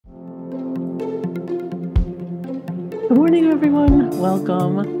Good morning, everyone.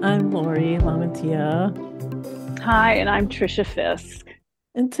 Welcome. I'm Lori Lamantia, Hi, and I'm Tricia Fiske.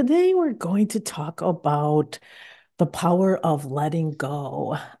 and today we're going to talk about the power of letting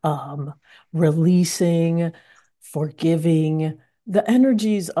go, releasing, forgiving, the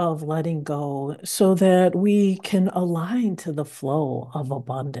energies of letting go so that we can align to the flow of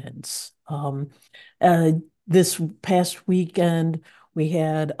abundance. Uh, this past weekend, we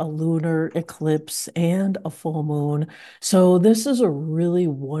had a lunar eclipse and a full moon. So, this is a really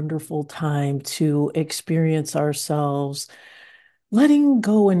wonderful time to experience ourselves letting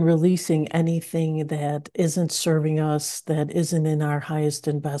go and releasing anything that isn't serving us, that isn't in our highest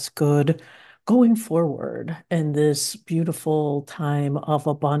and best good, going forward in this beautiful time of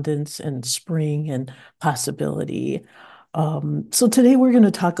abundance and spring and possibility. So today we're going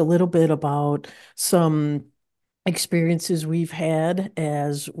to talk a little bit about some experiences we've had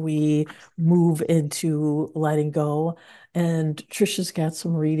as we move into letting go. And Trisha's got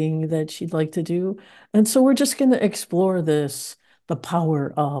some reading that she'd like to do. And so we're just going to explore this, the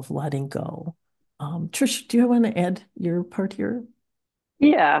power of letting go. Trish, do you want to add your part here?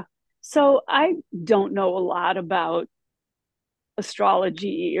 Yeah. So I don't know a lot about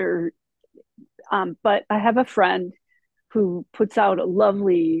astrology but I have a friend who puts out a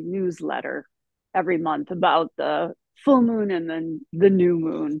lovely newsletter every month about the full moon and then the new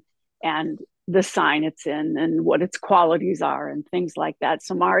moon and the sign it's in and what its qualities are and things like that.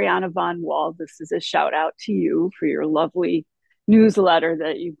 So Mariana von Wall, this is a shout out to you for your lovely newsletter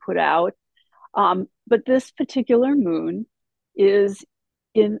that you put out. But this particular moon is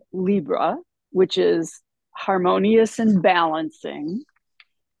in Libra, which is harmonious and balancing.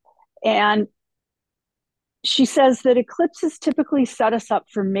 And she says that eclipses typically set us up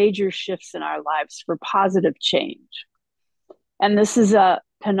for major shifts in our lives for positive change. And this is a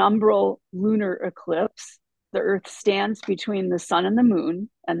penumbral lunar eclipse. The earth stands between the sun and the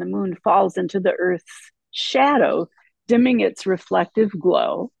moon falls into the earth's shadow, dimming its reflective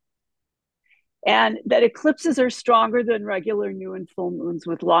glow. And that eclipses are stronger than regular new and full moons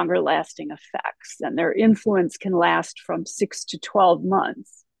with longer lasting effects, and their influence can last from 6 to 12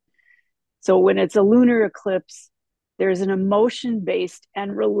 months. So when it's a lunar eclipse, there's an emotion based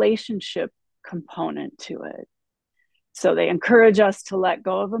and relationship component to it. So they encourage us to let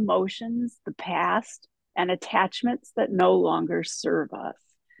go of emotions, the past, and attachments that no longer serve us.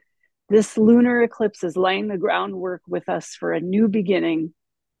 This lunar eclipse is laying the groundwork with us for a new beginning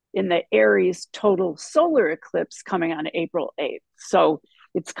in the Aries total solar eclipse coming on April 8th. So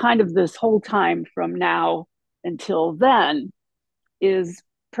it's kind of this whole time from now until then is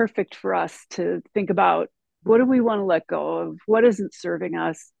perfect for us to think about what do we want to let go of, what isn't serving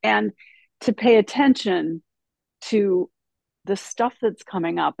us, and to pay attention to the stuff that's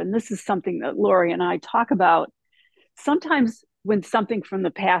coming up. And this is something that Lori and I talk about. Sometimes when something from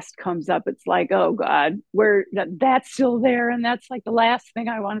the past comes up, it's like, oh God, where that's still there. And that's like the last thing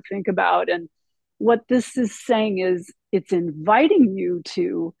I want to think about. And what this is saying is it's inviting you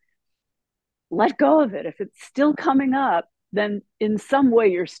to let go of it. If it's still coming up, then in some way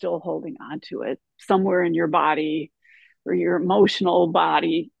you're still holding on to it somewhere in your body or your emotional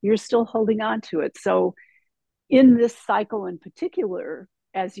body, you're still holding on to it. So in this cycle in particular,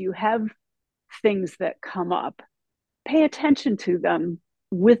 as you have things that come up, pay attention to them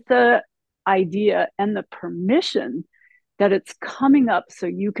with the idea and the permission that it's coming up so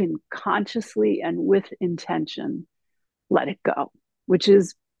you can consciously and with intention let it go, which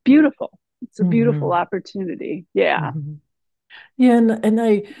is beautiful. It's a beautiful Mhm. opportunity. Yeah. Mhm. Yeah, and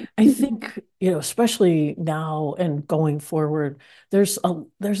I think, especially now and going forward, there's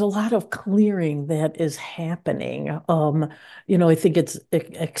a lot of clearing that is happening. I think it's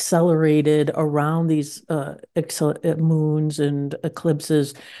accelerated around these moons and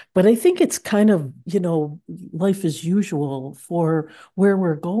eclipses, but I think it's kind of, life as usual for where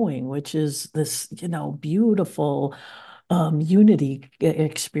we're going, which is this, beautiful unity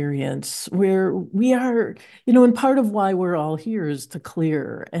experience where we are, and part of why we're all here is to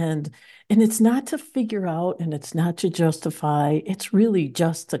clear and it's not to figure out and it's not to justify, it's really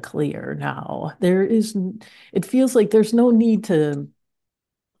just to clear now. It feels like there's no need to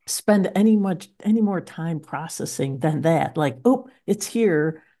spend any more time processing than that. Like, oh, it's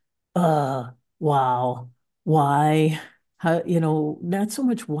here. Wow. Why? How, not so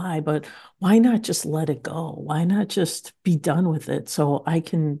much why, but why not just let it go? Why not just be done with it so I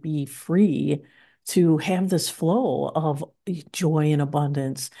can be free to have this flow of joy and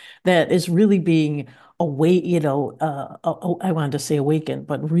abundance that is really being awake, I wanted to say awakened,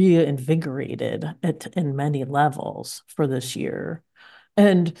 but reinvigorated in many levels for this year.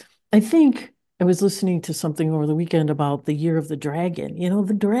 And I think I was listening to something over the weekend about the year of the dragon.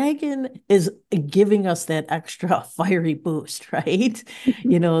 The dragon is giving us that extra fiery boost, right?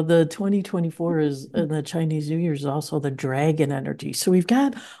 The 2024 is, and the Chinese New Year is also the dragon energy. So we've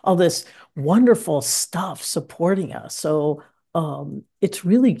got all this wonderful stuff supporting us. So it's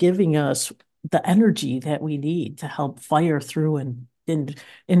really giving us the energy that we need to help fire through and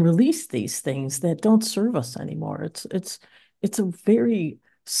release these things that don't serve us anymore. It's a very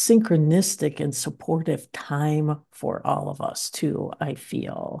synchronistic and supportive time for all of us too, I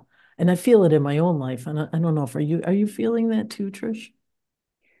feel. And I feel it in my own life. And I don't know if are you feeling that too, Trish?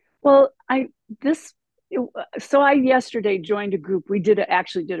 Well, this so I yesterday joined a group. We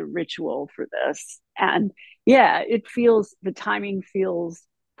actually did a ritual for this, and yeah, the timing feels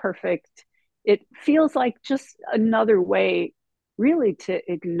perfect. It feels like just another way, really, to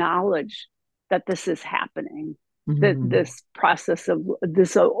acknowledge that this is happening, that Mm-hmm. this process of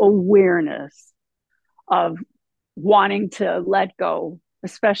this awareness of wanting to let go,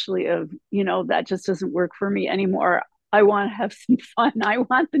 especially of, that just doesn't work for me anymore. I want to have some fun. I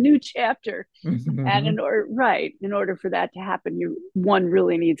want the new chapter. And Mm-hmm. in order for that to happen, one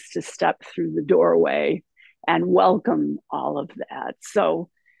really needs to step through the doorway and welcome all of that. So,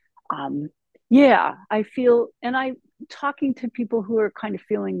 um, yeah, I feel, and I talking to people who are kind of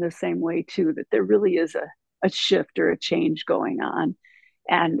feeling the same way too, that there really is a shift or a change going on.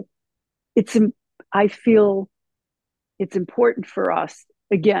 And it's, I feel it's important for us,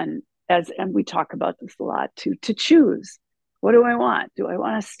 again, and we talk about this a lot too, to choose. What do I want? Do I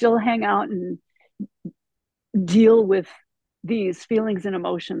want to still hang out and deal with these feelings and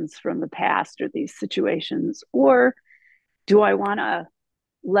emotions from the past or these situations? Or do I want to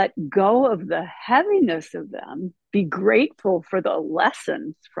let go of the heaviness of them, be grateful for the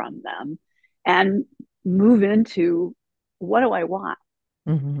lessons from them, and move into what do I want?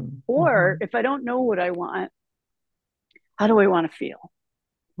 Mm-hmm. Or Mm-hmm. if I don't know what I want, how do I want to feel?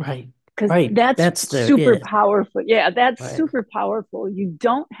 Right. Because Right. that's That's the super it. powerful. Yeah, that's Right. super powerful. You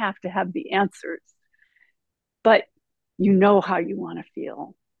don't have to have the answers, but you know how you want to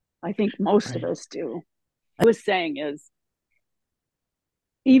feel. I think most of Right. us do. I was saying is,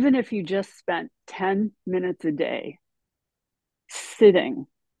 even if you just spent 10 minutes a day sitting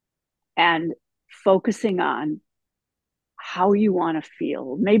and focusing on how you want to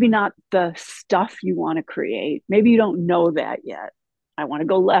feel, maybe not the stuff you want to create, maybe you don't know that yet. I want to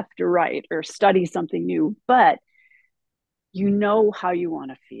go left or right or study something new, but you know how you want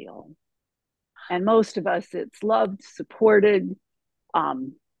to feel. And most of us, it's loved, supported,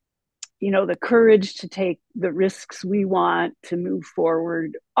 um, the courage to take the risks we want to move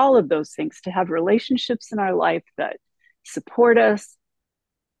forward, all of those things, to have relationships in our life that support us,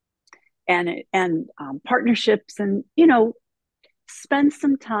 and partnerships, and spend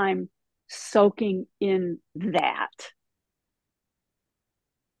some time soaking in that,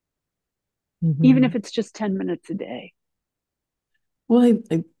 even if Mm-hmm. it's just 10 minutes a day. Well,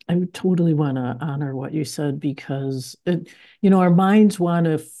 I totally want to honor what you said because our minds want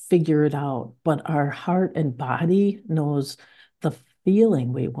to figure it out, but our heart and body knows the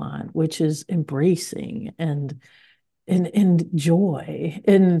feeling we want, which is embracing and joy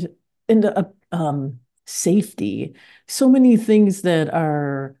and safety. So many things that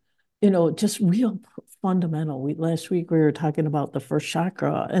are, just real fundamental. Last week we were talking about the first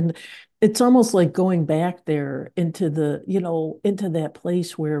chakra, and it's almost like going back there into that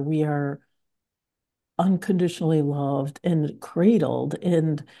place where we are unconditionally loved and cradled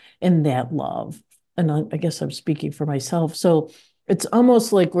in that love. And I guess I'm speaking for myself. So it's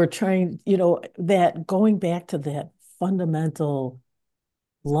almost like we're trying, that going back to that fundamental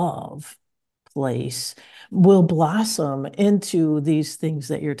love place will blossom into these things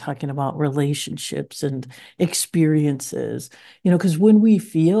that you're talking about, relationships and experiences, because when we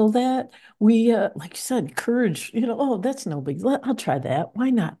feel that, we, like you said, courage, oh, that's no big, I'll try that. Why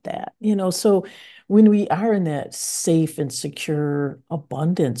not that? So when we are in that safe and secure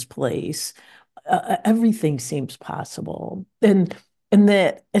abundance place, everything seems possible. And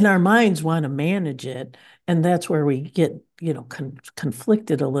our minds want to manage it. And that's where we get,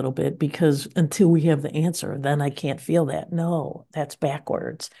 conflicted a little bit because until we have the answer, then I can't feel that. No, that's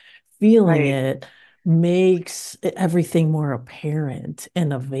backwards. Feeling Right. it makes everything more apparent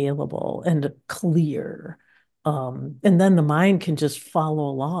and available and clear. And then the mind can just follow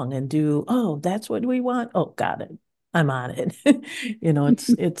along and do, oh, that's what we want. Oh, got it. I'm on it.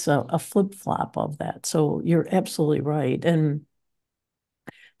 It's a flip-flop of that. So you're absolutely right. And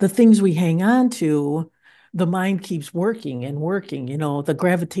the things we hang on to, the mind keeps working and working. The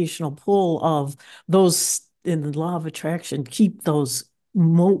gravitational pull of those in the law of attraction keep those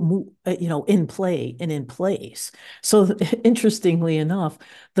in play and in place. So interestingly enough,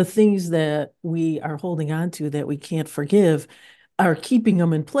 the things that we are holding on to that we can't forgive are keeping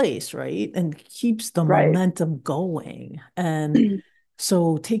them in place, right? And keeps the Right. momentum going. And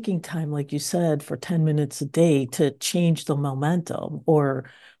so taking time, like you said, for 10 minutes a day to change the momentum or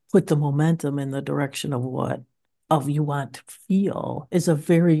put the momentum in the direction of what of you want to feel is a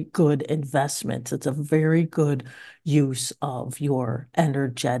very good investment. It's a very good use of your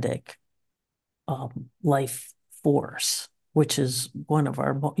energetic life force, which is one of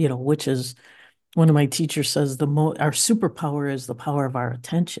our, which is one of my teachers says our superpower is the power of our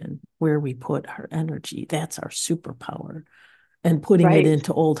attention, where we put our energy. That's our superpower. And putting it Right.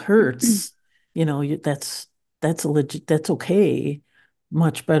 into old hurts, that's a legit, that's okay.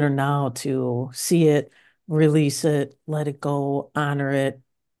 Much better now to see it, release it, let it go, honor it,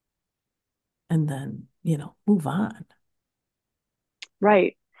 and then, move on.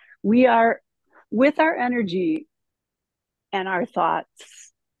 Right. We are, with our energy and our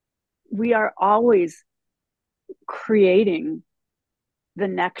thoughts, we are always creating the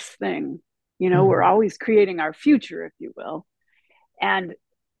next thing. We're Mhm. always creating our future, if you will. And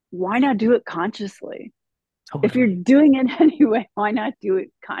why not do it consciously? If you're Totally. doing it anyway, why not do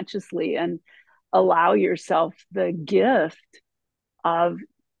it consciously and allow yourself the gift of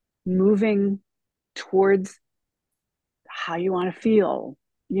moving towards how you want to feel,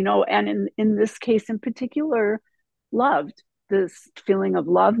 and in this case in particular, loved, this feeling of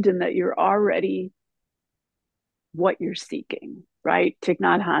loved, and that you're already what you're seeking, right? Thich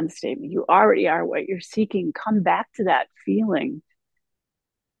Nhat Hanh's statement, you already are what you're seeking. Come back to that feeling.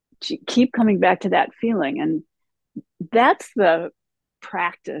 Keep coming back to that feeling. And that's the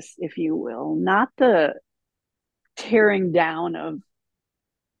practice, if you will, not the tearing down of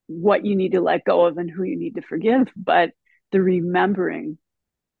what you need to let go of and who you need to forgive, but the remembering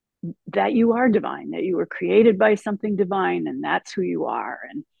that you are divine, that you were created by something divine, and that's who you are.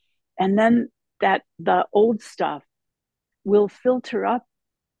 And then that the old stuff will filter up,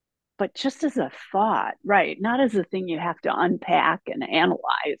 but just as a thought, right? Not as a thing you have to unpack and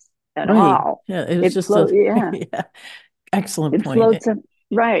analyze at Right. all. Yeah. It was It just a, float, yeah, yeah, excellent it point. floats up,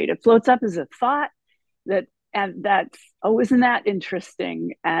 right? It floats up as a thought that, and that's, oh, isn't that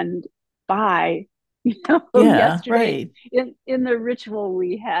interesting? And by, Yeah. yesterday Right. in the ritual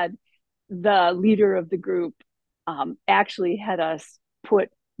we had, the leader of the group actually had us put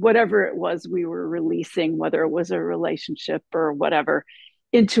whatever it was we were releasing, whether it was a relationship or whatever,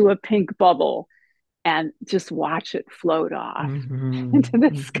 into a pink bubble and just watch it float off into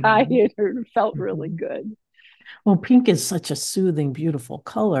the sky. Hmm. It felt really Hmm. good. Well, pink is such a soothing, beautiful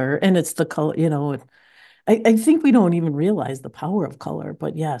color. And it's the color, I think we don't even realize the power of color,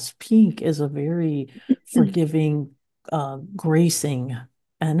 but yes, pink is a very forgiving, gracing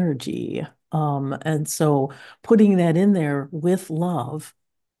energy. And so putting that in there with love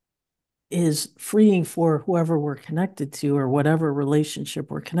is freeing for whoever we're connected to or whatever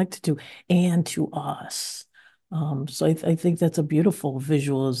relationship we're connected to and to us. So I think that's a beautiful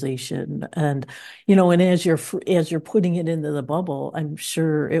visualization. And, and as you're putting it into the bubble, I'm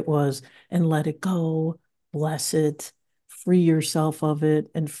sure it was, and let it go, bless it, free yourself of it,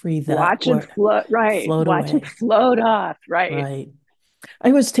 and free that Watch it what float, right? float Watch it away. float off, right? Right.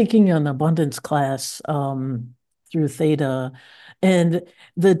 I was taking an abundance class through Theta, and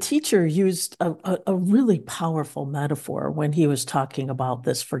the teacher used a really powerful metaphor when he was talking about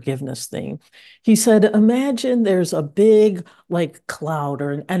this forgiveness thing. He said, imagine there's a big like cloud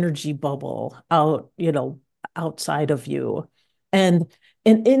or an energy bubble outside of you. And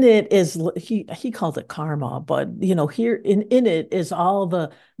and in it is he called it karma, but here in it is all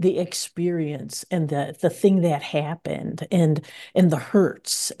the experience and the thing that happened and the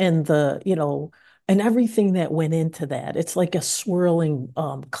hurts and and everything that went into that. It's like a swirling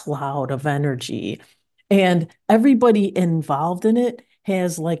cloud of energy. And everybody involved in it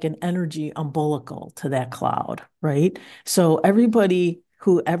has like an energy umbilical to that cloud, right? So everybody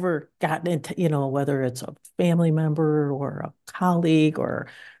who ever got into, whether it's a family member or a colleague or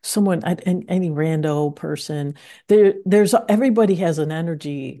someone, any rando person, there's everybody has an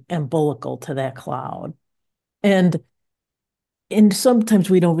energy umbilical to that cloud. And sometimes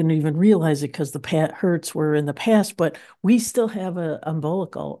we don't even realize it because the hurts were in the past, but we still have an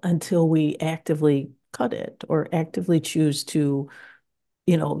umbilical until we actively cut it or actively choose to,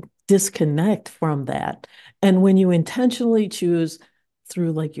 disconnect from that. And when you intentionally choose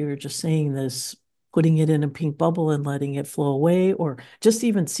through, like you were just saying, this, putting it in a pink bubble and letting it flow away, or just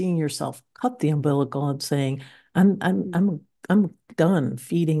even seeing yourself cut the umbilical and saying, I'm done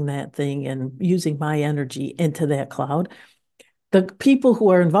feeding that thing and using my energy into that cloud, the people who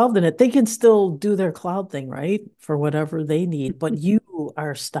are involved in it, they can still do their cloud thing, right? For whatever they need, but you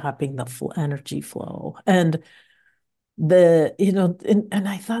are stopping the energy flow. And and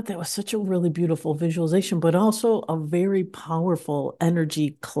I thought that was such a really beautiful visualization, but also a very powerful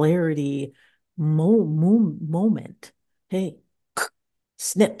energy clarity moment. Hey,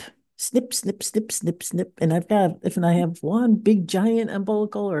 snip, snip, snip, snip, snip, snip. And if I have one big giant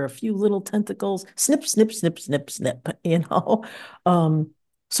umbilical or a few little tentacles, snip, snip, snip, snip, snip, Um,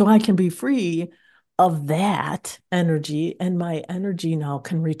 so I can be free of that energy, and my energy now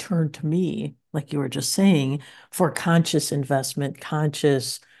can return to me, like you were just saying, for conscious investment,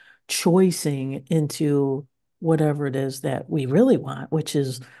 conscious choicing into whatever it is that we really want, which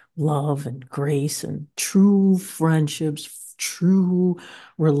is love and grace and true friendships, true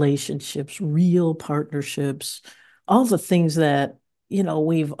relationships, real partnerships, all the things that,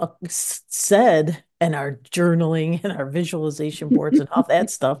 we've said in our journaling and our visualization boards and all that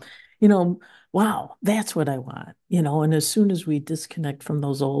stuff, you know, wow, that's what I want, and as soon as we disconnect from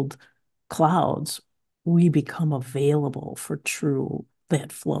those old clouds, we become available for true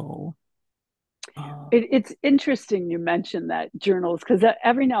that flow. Uh, It's interesting you mentioned that journals, because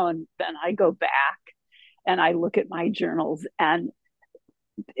every now and then I go back and I look at my journals, and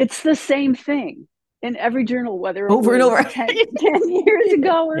it's the same thing in every journal, whether it Over and was over. 10 years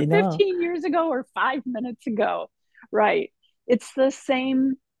ago or I know. 15 years ago or 5 minutes ago. Right. It's the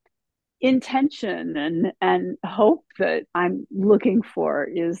same intention and hope that I'm looking for,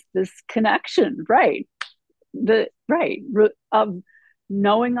 is this connection, right? The right of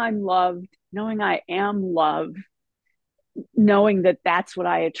knowing I'm loved, knowing I am loved, knowing that that's what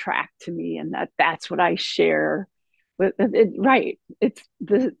I attract to me, and that that's what I share with it. Right.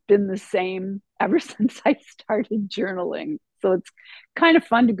 Been the same ever since I started journaling. So it's kind of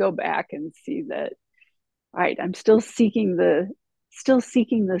fun to go back and see that, right, I'm still seeking the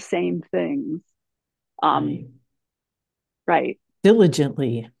same things. Um, Right. right.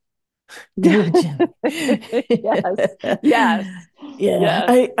 Diligently. Diligently. Yes. Yes. Yeah,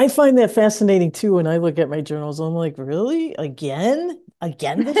 Yes. I find that fascinating too when I look at my journals. I'm like, really? Again?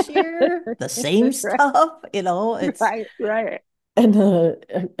 Again this year? The same Right. stuff? It's Right. Right. and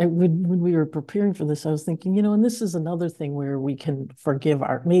when we were preparing for this, I was thinking, and this is another thing where we can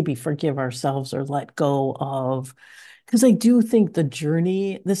maybe forgive ourselves or let go of, because I do think the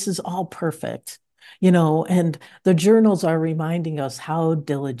journey, this is all perfect, and the journals are reminding us how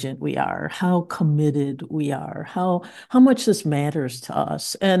diligent we are, how committed we are, how much this matters to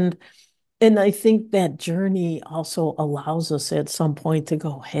us. And I think that journey also allows us at some point to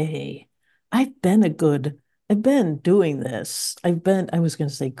go, hey, I've been a good, I've been doing this. I was going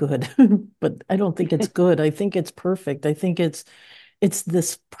to say good, but I don't think it's good. I think it's perfect. I think it's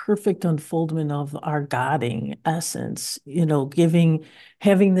this perfect unfoldment of our guiding essence,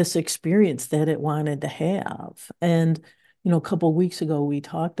 having this experience that it wanted to have. And, a couple of weeks ago, we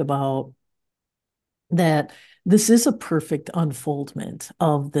talked about that this is a perfect unfoldment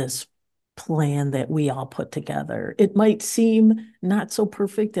of this plan that we all put together. It might seem not so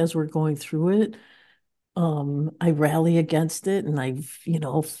perfect as we're going through it. I rally against it and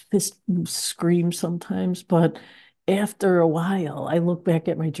fist scream sometimes, but after a while, I look back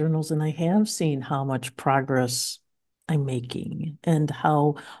at my journals and I have seen how much progress I'm making and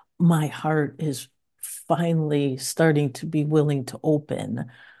how my heart is finally starting to be willing to open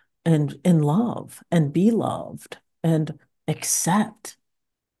and love and be loved and accept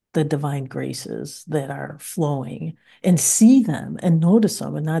the divine graces that are flowing and see them and notice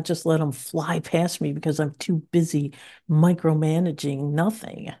them and not just let them fly past me because I'm too busy micromanaging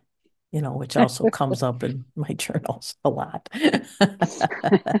nothing, which also comes up in my journals a lot.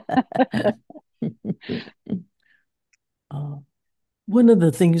 uh, One of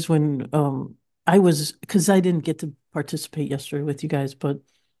the things when because I didn't get to participate yesterday with you guys, but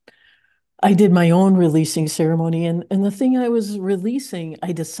I did my own releasing ceremony, and the thing I was releasing,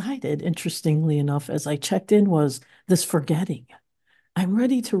 I decided, interestingly enough, as I checked in, was this forgetting. I'm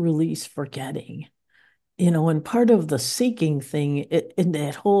ready to release forgetting, and part of the seeking thing in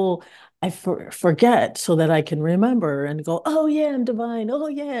that whole forget so that I can remember and go, oh yeah, I'm divine. Oh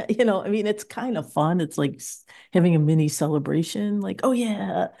yeah, I mean, it's kind of fun. It's like having a mini celebration, like, oh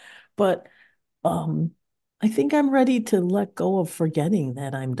yeah, but um, I think I'm ready to let go of forgetting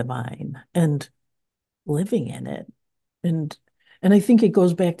that I'm divine and living in it. And and I think it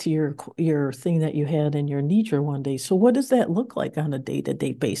goes back to your thing that you had in your nidra one day. So what does that look like on a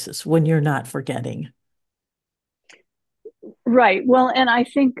day-to-day basis when you're not forgetting? Right. Well, and I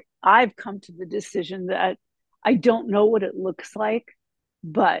think I've come to the decision that I don't know what it looks like,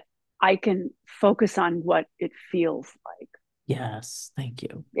 but I can focus on what it feels like. Yes. Thank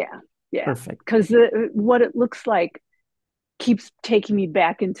you. Yeah, yeah. Perfect. Because what it looks like keeps taking me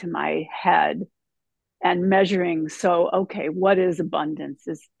back into my head and measuring. So, okay, what is abundance?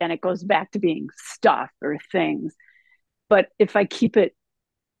 And it goes back to being stuff or things. But if I keep it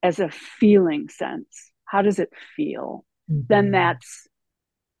as a feeling sense, how does it feel? Then Mhm. that's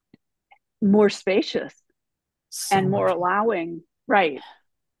more spacious So and more much. allowing, right?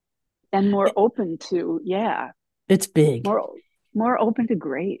 And more It, open to, yeah, it's big. more more open to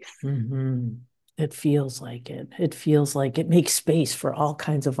grace. Hmm. It feels like it. It feels like it makes space for all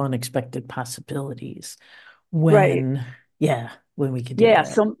kinds of unexpected possibilities Right. when, yeah, when we can do Yeah.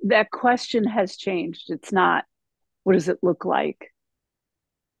 that. So that question has changed. It's not what does it look like?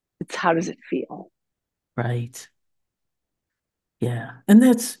 It's how does it feel? Right. Yeah. And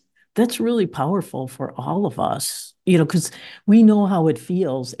that's really powerful for all of us, because we know how it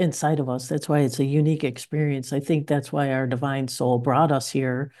feels inside of us. That's why it's a unique experience. I think that's why our divine soul brought us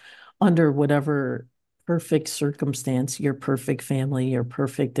here under whatever perfect circumstance, your perfect family, your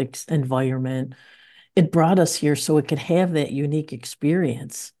perfect environment. It brought us here so it could have that unique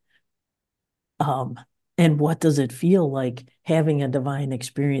experience. Um, and what does it feel like having a divine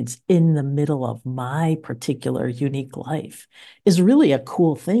experience in the middle of my particular unique life is really a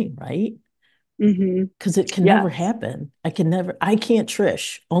cool thing, right? Mm-hmm. Because it can never Yes. happen. I can't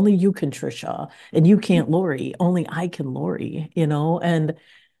Trish, only you can Trisha, and you can't Lori, only I can Lori. And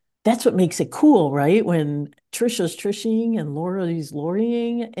that's what makes it cool, right? When Trisha's Trishing and Laura's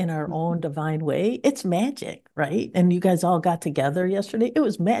Loriing in our own divine way, it's magic, right? And you guys all got together yesterday. It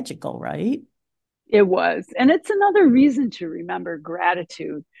was magical, right? It was. And it's another reason to remember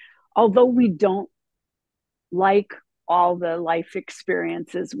gratitude. Although we don't like all the life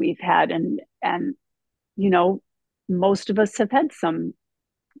experiences we've had and you know, most of us have had some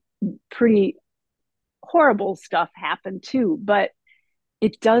pretty horrible stuff happen too, but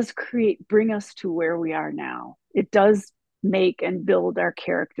it does bring us to where we are now. It does make and build our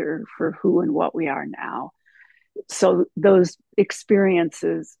character for who and what we are now. So those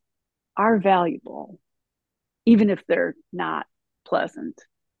experiences are valuable, even if they're not pleasant.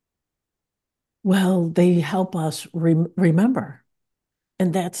 Well, they help us remember.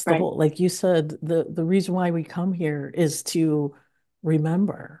 And that's the Right. whole, like you said, the reason why we come here is to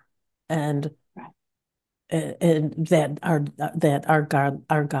remember. And Right. and our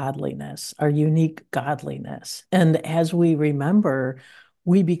godliness, our unique godliness. And as we remember,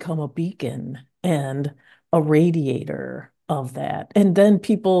 we become a beacon and a radiator of that. And then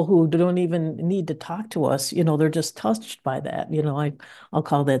people who don't even need to talk to us, they're just touched by that. I'll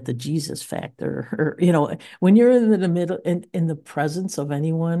call that the Jesus factor. Or, when you're in the middle in the presence of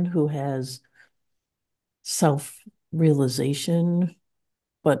anyone who has self-realization,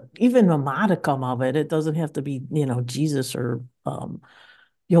 but even a modicum of it, it doesn't have to be, Jesus or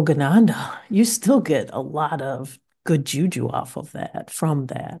Yogananda. You still get a lot of good juju off of that, from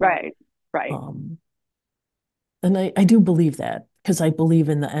that. Right. Right. Um, and I do believe that because I believe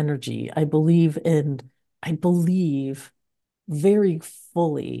in the energy. I believe very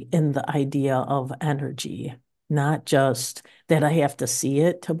fully in the idea of energy, not just that I have to see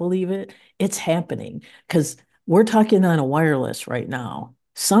it to believe it. It's happening because we're talking on a wireless right now.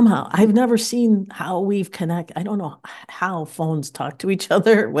 Somehow, I've never seen how we've connected. I don't know how phones talk to each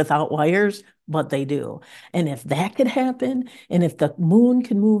other without wires, but they do. And if that could happen, and if the moon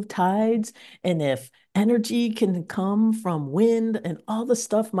can move tides, and if energy can come from wind and all the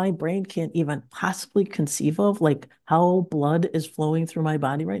stuff my brain can't even possibly conceive of, like how blood is flowing through my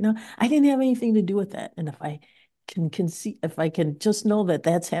body right now. I didn't have anything to do with that. And if I can conceive, if I can just know that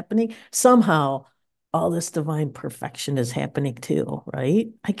that's happening, somehow all this divine perfection is happening too, right?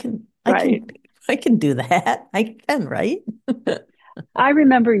 Right. I can do that. I can, right? I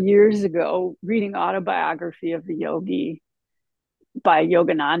remember years ago reading autobiography of the yogi by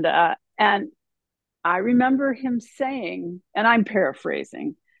Yogananda. And I remember him saying, and I'm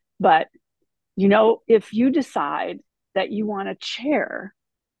paraphrasing, but if you decide that you want a chair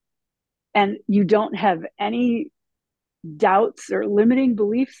and you don't have any doubts or limiting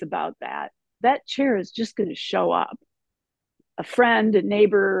beliefs about that, that chair is just going to show up. A friend, a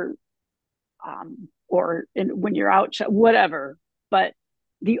neighbor, when you're out, whatever. But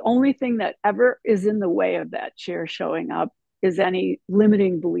the only thing that ever is in the way of that chair showing up is any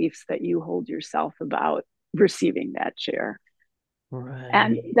limiting beliefs that you hold yourself about receiving that chair.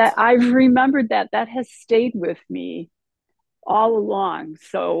 And that Right. I've remembered that has stayed with me all along.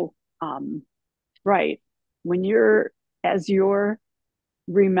 So, right, when as you're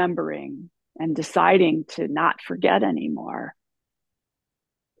remembering and deciding to not forget anymore,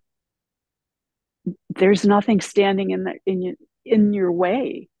 there's nothing standing in your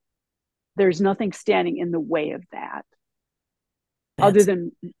way. There's nothing standing in the way of that other That's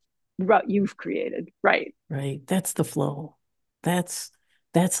than what you've created, right? right. That's the flow. That's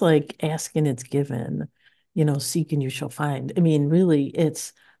that's like asking it's given, seek and you shall find. I mean, really,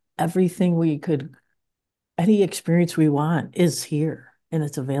 it's everything we could, any experience we want is here and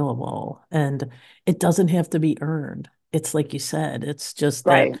it's available. And it doesn't have to be earned. It's like you said, it's just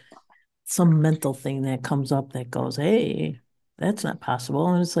that Right. some mental thing that comes up that goes, hey, that's not possible.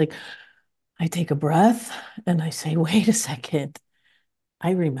 And it's like, I take a breath and I say, wait a second.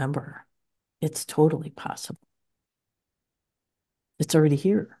 I remember it's totally possible. It's already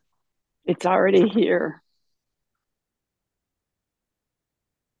here. It's already here.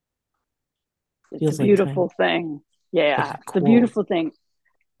 It's a Feels like time, beautiful thing. like Yeah, a it's a quote. beautiful thing.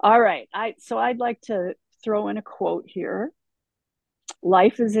 All right. I'd like to throw in a quote here.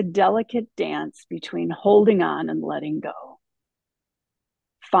 Life is a delicate dance between holding on and letting go,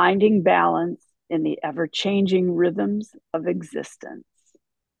 finding balance in the ever-changing rhythms of existence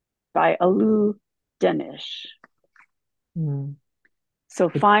by Alu Denish. Mm. So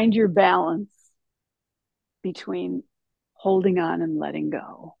It, find your balance between holding on and letting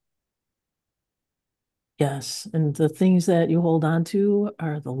go. yes. And the things that you hold on to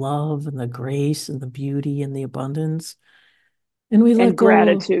are the love and the grace and the beauty and the abundance. And we let And go,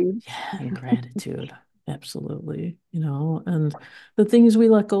 gratitude. yeah, and gratitude. Absolutely. And the things we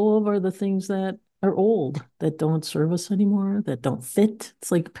let go of are the things that are old, that don't serve us anymore, that don't fit.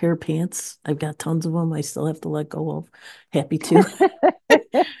 It's like a pair of pants. I've got tons of them I still have to let go of. Happy to.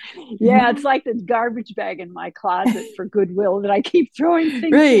 Yeah, it's like the garbage bag in my closet for Goodwill that I keep throwing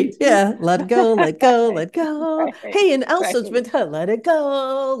things Right. into. Yeah. Let go, let go, let go. Right, Hey, and right. Elsa's been done. Let it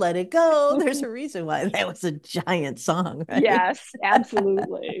go, let it go. There's a reason why that was a giant song, right? Yes,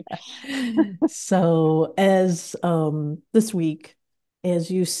 absolutely. So as this week,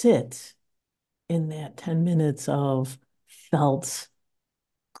 as you sit in that 10 minutes of felt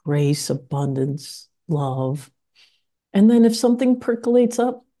grace, abundance, love, and then if something percolates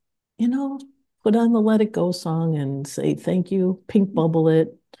up, you know, put on the Let It Go song and say thank you, pink bubble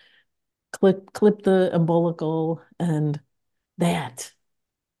it, clip the umbilical, and that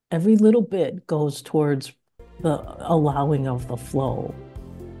every little bit goes towards the allowing of the flow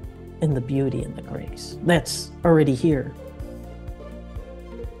and the beauty and the grace. That's already here.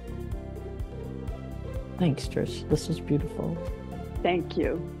 Thanks, Trish. This was beautiful. Thank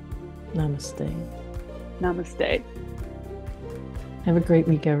you. Namaste. Namaste. Have a great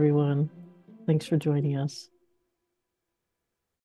week, everyone. Thanks for joining us.